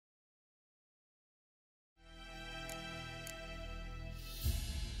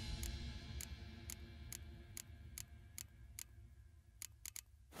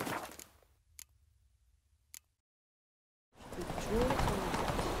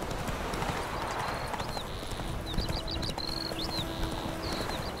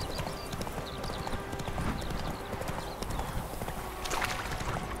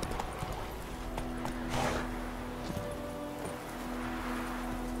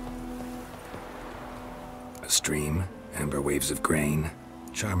stream, amber waves of grain.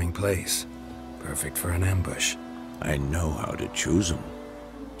 Charming place. Perfect for an ambush. I know how to choose them.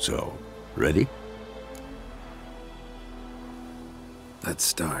 So, ready? Let's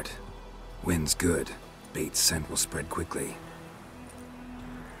start. Wind's good. Bait's scent will spread quickly.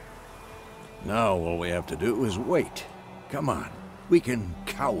 Now all we have to do is wait. Come on. We can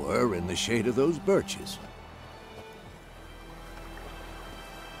cower in the shade of those birches.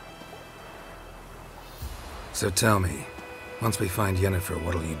 So tell me, once we find Yennefer,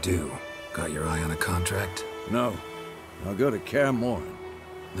 what'll you do? Got your eye on a contract? No. I'll go to Kaer Morhen.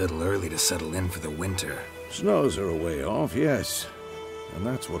 Little early to settle in for the winter. Snows are a way off, yes. And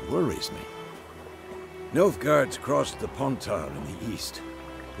that's what worries me. Nilfgaard's crossed the Pontar in the east.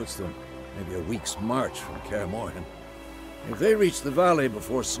 Puts them maybe a week's march from Kaer Morhen. If they reach the valley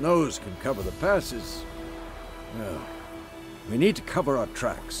before snows can cover the passes, well, we need to cover our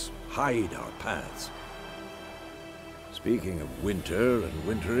tracks, hide our paths. Speaking of winter and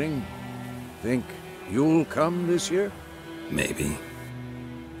wintering, think you'll come this year? Maybe.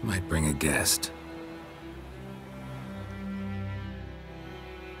 Might bring a guest.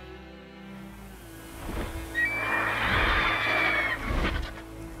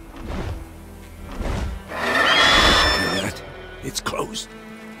 It's closed.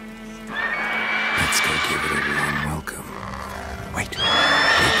 Let's go give it a warm welcome. Wait,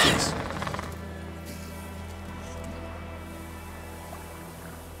 take this.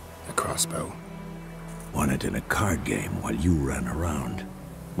 A crossbow. Won it in a card game while you ran around.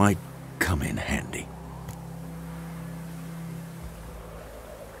 Might come in handy.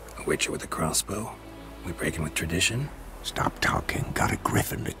 A witcher with a crossbow? We breaking with tradition? Stop talking. Got a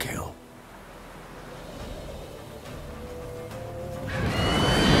griffin to kill.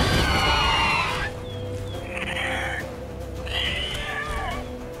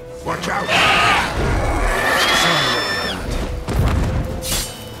 Watch out!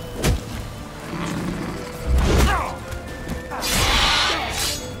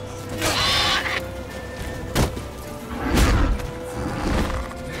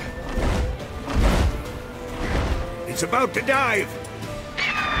 It's about to dive!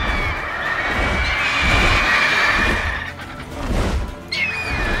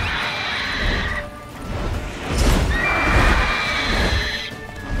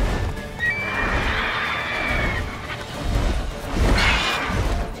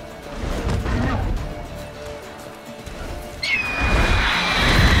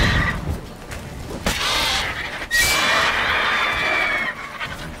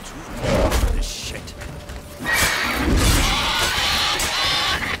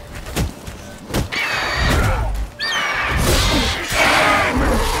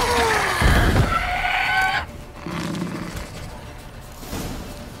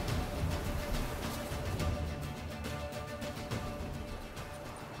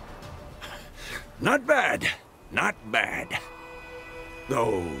 Not bad. Not bad.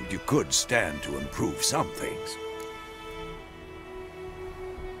 Though you could stand to improve some things.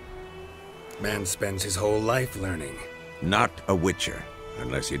 Man spends his whole life learning. Not a witcher,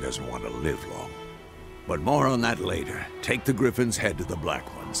 unless he doesn't want to live long. But more on that later. Take the Griffin's head to the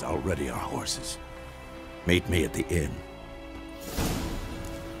Black Ones. I'll ready our horses. Meet me at the inn.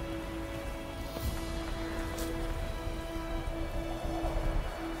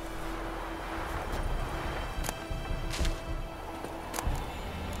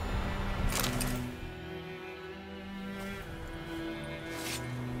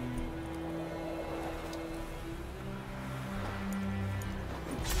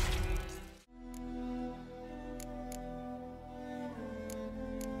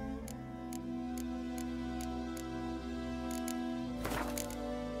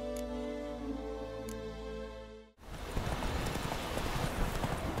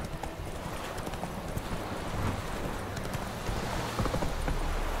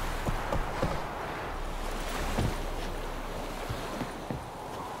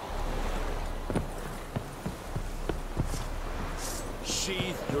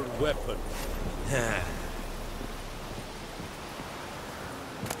 Sheath your weapon.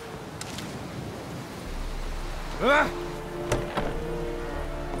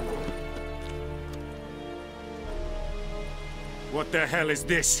 What the hell is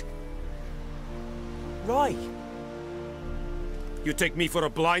this? Right. You take me for a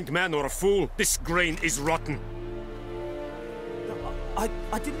blind man or a fool? This grain is rotten. I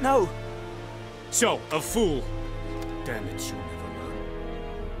didn't know. So, a fool. Damn it, you never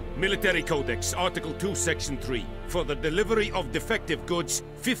learn. Military Codex, Article 2, Section 3. For the delivery of defective goods,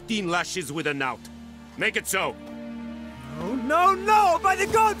 15 lashes with a knout. Make it so. Oh, no, no! By the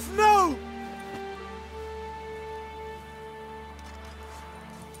gods, no!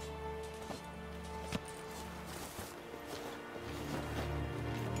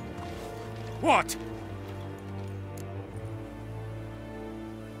 what?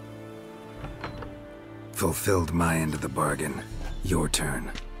 Fulfilled my end of the bargain. Your turn.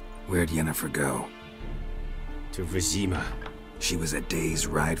 Where'd Yennefer go? To Vizima. She was a day's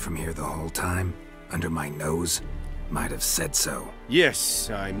ride from here the whole time? Under my nose? Might have said so. Yes,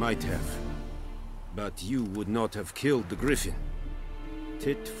 I might have. But you would not have killed the Griffin.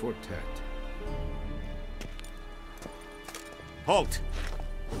 Tit for tat. Halt!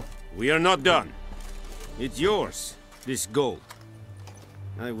 We are not done. It's yours, this gold.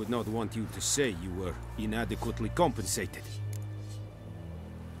 I would not want you to say you were inadequately compensated.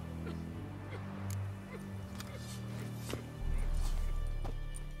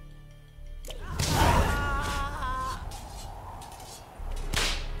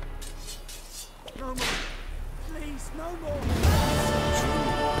 No more. Please, no more.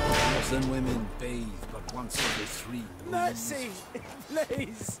 Girls and women bathe but once every 3 moons. Mercy,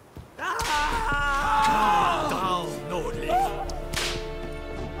 please. Thou Nordly.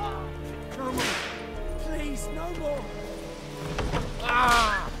 No more. Please, no more.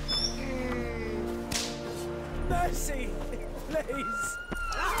 Mercy, please.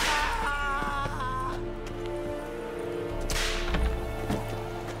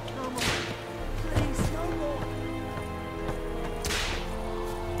 No more. Please, no more.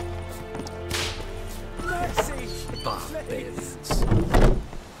 Mercy, Barbarians.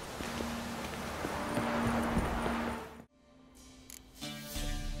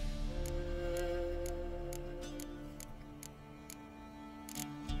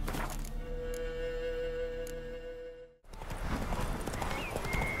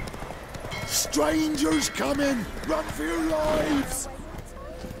 Strangers coming! Run for your lives!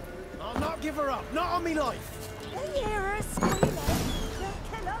 I'll not give her up. Not on me life. They hear her screaming. They'll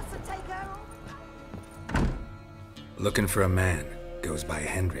kill us and take her off. Looking for a man. Goes by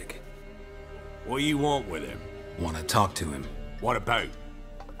Hendrik. What do you want with him? Want to talk to him. What about?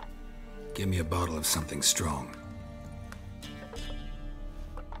 Give me a bottle of something strong.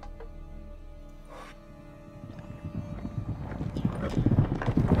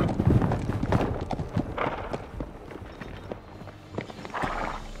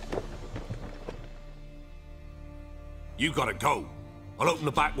 You gotta go. I'll open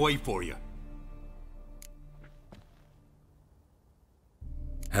the back way for you.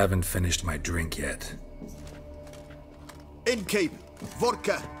 Haven't finished my drink yet. Innkeep!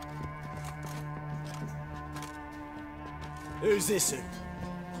 Vodka! Who's this?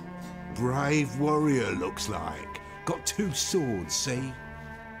 Brave warrior, looks like. Got 2 swords, see?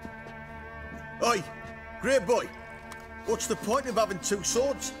 Oi, great boy. What's the point of having 2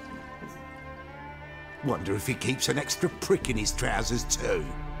 swords? Wonder if he keeps an extra prick in his trousers too.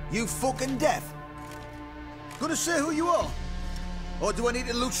 You fucking deaf? Gonna say who you are? Or do I need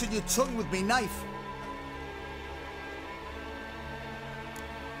to loosen your tongue with me knife?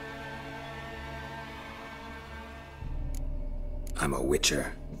 I'm a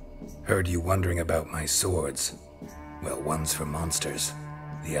witcher. Heard you wondering about my swords. Well, one's for monsters,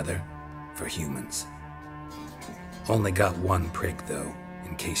 the other for humans. Only got 1 prick, though,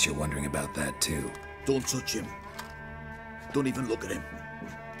 in case you're wondering about that, too. Don't touch him. Don't even look at him.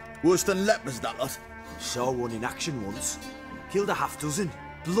 Worse than lepers, that lot. Saw one in action once. Killed a half dozen.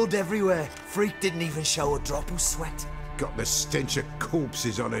 Blood everywhere. Freak didn't even show a drop of sweat. Got the stench of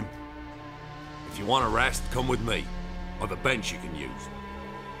corpses on him. If you want a rest, come with me. I've a bench you can use.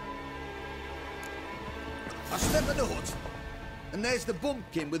 I step in the hut, and there's the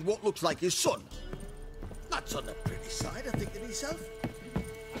bumpkin with what looks like his son. That's on the pretty side, I think to myself.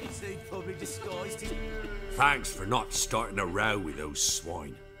 He'd probably disguised him. Thanks for not starting a row with those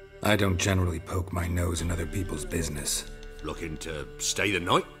swine. I don't generally poke my nose in other people's business. Looking to stay the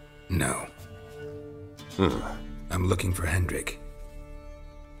night? No. I'm looking for Hendrik.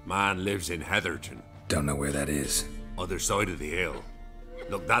 Man lives in Heatherton. Don't know where that is. Other side of the hill.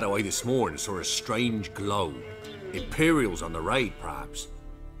 Looked that away this morning, saw a strange glow. Imperials on the raid, perhaps.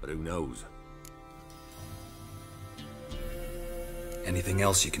 But who knows? Anything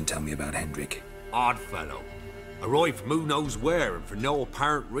else you can tell me about Hendrik? Odd fellow. Arrived from who knows where and for no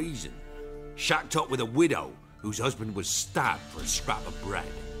apparent reason. Shacked up with a widow whose husband was stabbed for a scrap of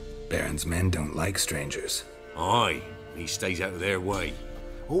bread. Baron's men don't like strangers. Aye, he stays out of their way.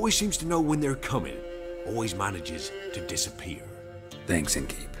 Always seems to know when they're coming. Always manages to disappear. Thanks,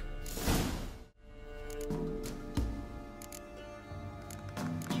 Innkeep.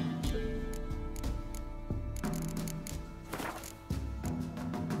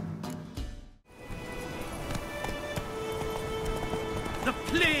 The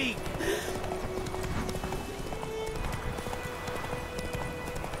plague!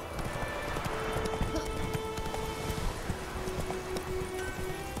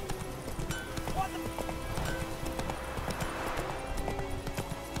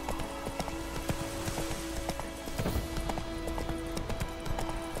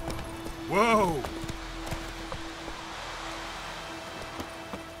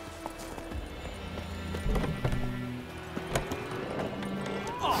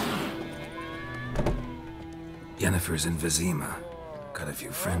 Yennefer's in Vizima. Got a few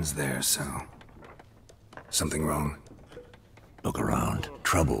friends there, so... Something wrong? Look around.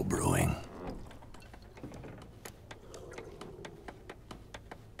 Trouble brewing.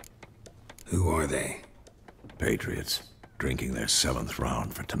 Who are they? Patriots. Drinking their 7th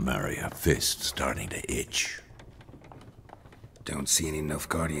round for Tamaria. Fist starting to itch. Don't see any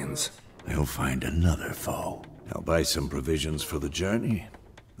Nilfgaardians. They'll find another foe. I'll buy some provisions for the journey.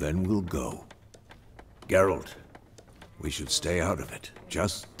 Then we'll go. Geralt, we should stay out of it.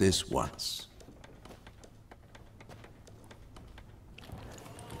 Just this once.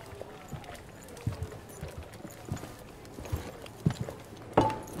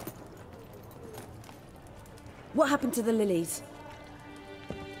 What happened to the lilies?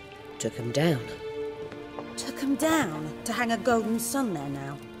 Took him down. Took them down to hang a golden sun there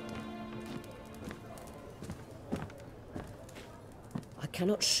now. I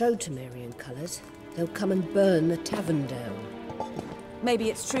cannot show Temerian colours. They'll come and burn the tavern down. Maybe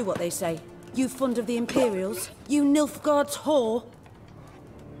it's true what they say. You fond of the Imperials? You Nilfgaard's whore?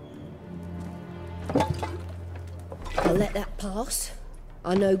 I'll let that pass.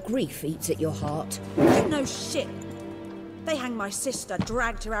 I know grief eats at your heart. You know shit. They hanged my sister,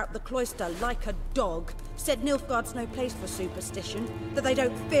 dragged her out the cloister like a dog. Said Nilfgaard's no place for superstition, that they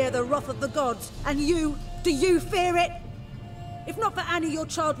don't fear the wrath of the gods. And you, do you fear it? If not for Annie, your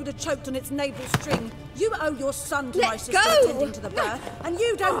child would have choked on its navel string. You owe your son to my sister attending to the birth, and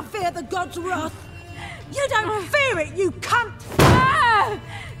you don't fear the gods' wrath. You don't fear it, you cunt!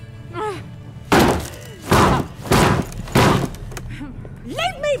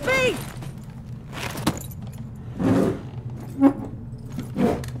 Leave me be!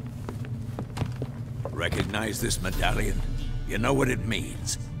 Recognize this medallion? You know what it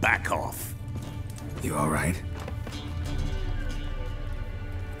means. Back off. You all right?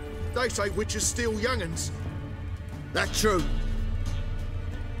 They say witches steal young'uns. That true?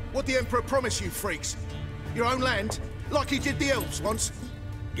 What the Emperor promise you, freaks? Your own land? Like he did the elves once?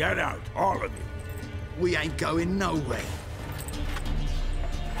 Get out, all of you. We ain't going nowhere.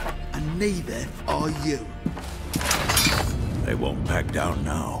 And neither are you. They won't back down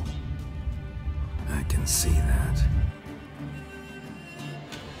now. I can see that.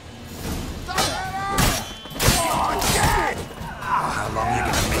 How long are you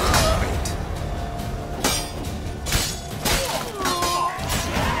gonna make me wait?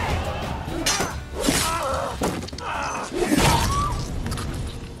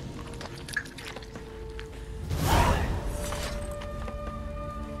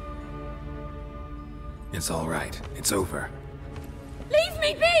 It's all right. It's over. Leave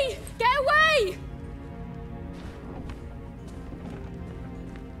me be! Get away!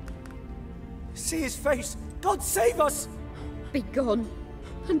 See his face! God save us! Be gone,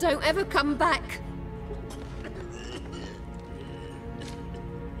 and don't ever come back.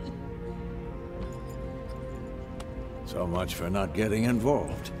 So much for not getting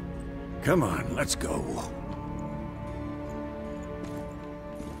involved. Come on, let's go.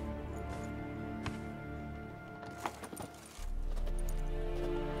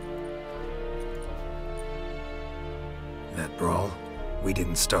 That brawl, we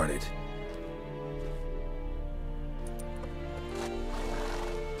didn't start it.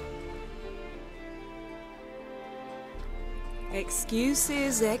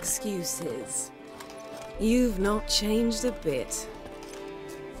 Excuses, excuses. You've not changed a bit.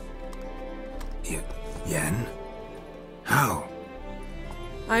 Yen? How?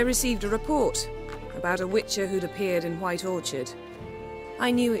 I received a report about a witcher who'd appeared in White Orchard.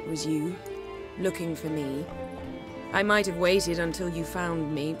 I knew it was you, looking for me. I might have waited until you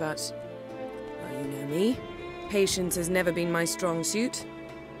found me, but... well, you know me. Patience has never been my strong suit.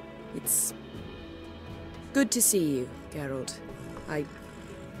 It's... good to see you, Geralt.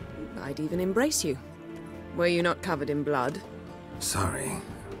 I'd even embrace you. Were you not covered in blood? Sorry.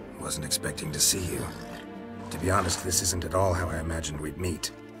 Wasn't expecting to see you. To be honest, this isn't at all how I imagined we'd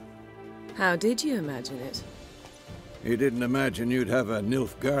meet. How did you imagine it? You didn't imagine you'd have a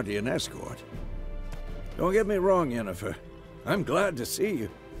Nilfgaardian escort. Don't get me wrong, Yennefer. I'm glad to see you.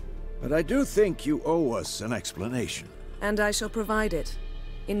 But I do think you owe us an explanation. And I shall provide it.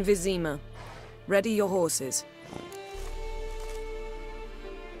 In Vizima. Ready your horses.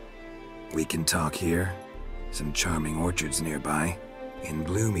 We can talk here. Some charming orchards nearby. In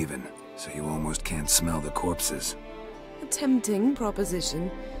bloom even, so you almost can't smell the corpses. A tempting proposition.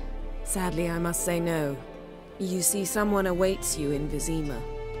 Sadly, I must say no. You see, someone awaits you in Vizima.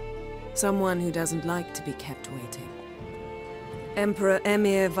 Someone who doesn't like to be kept waiting. Emperor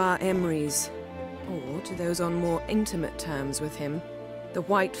Emir var Emrys, or to those on more intimate terms with him, The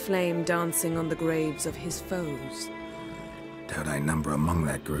white flame dancing on the graves of his foes. Doubt I number among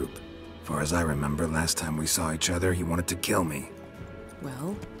that group. Far as I remember, last time we saw each other, he wanted to kill me.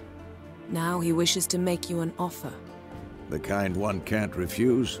 Well, now he wishes to make you an offer. The kind one can't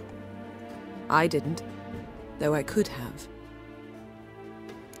refuse? I didn't, though I could have.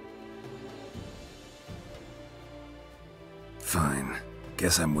 Fine.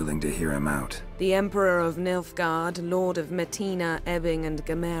 Guess I'm willing to hear him out. The Emperor of Nilfgaard, Lord of Metina, Ebbing and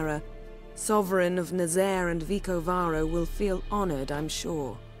Gamera, Sovereign of Nazaire and Vicovaro will feel honored, I'm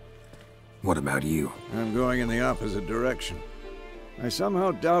sure. What about you? I'm going in the opposite direction. I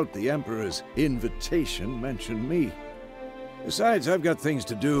somehow doubt the Emperor's invitation mentioned me. Besides, I've got things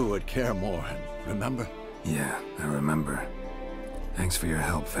to do at Kaer Morhen, remember? Yeah, I remember. Thanks for your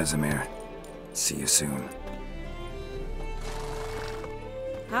help, Vesemir. See you soon.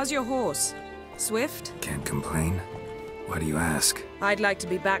 How's your horse? Swift? Can't complain. Why do you ask? I'd like to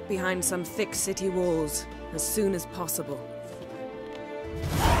be back behind some thick city walls as soon as possible.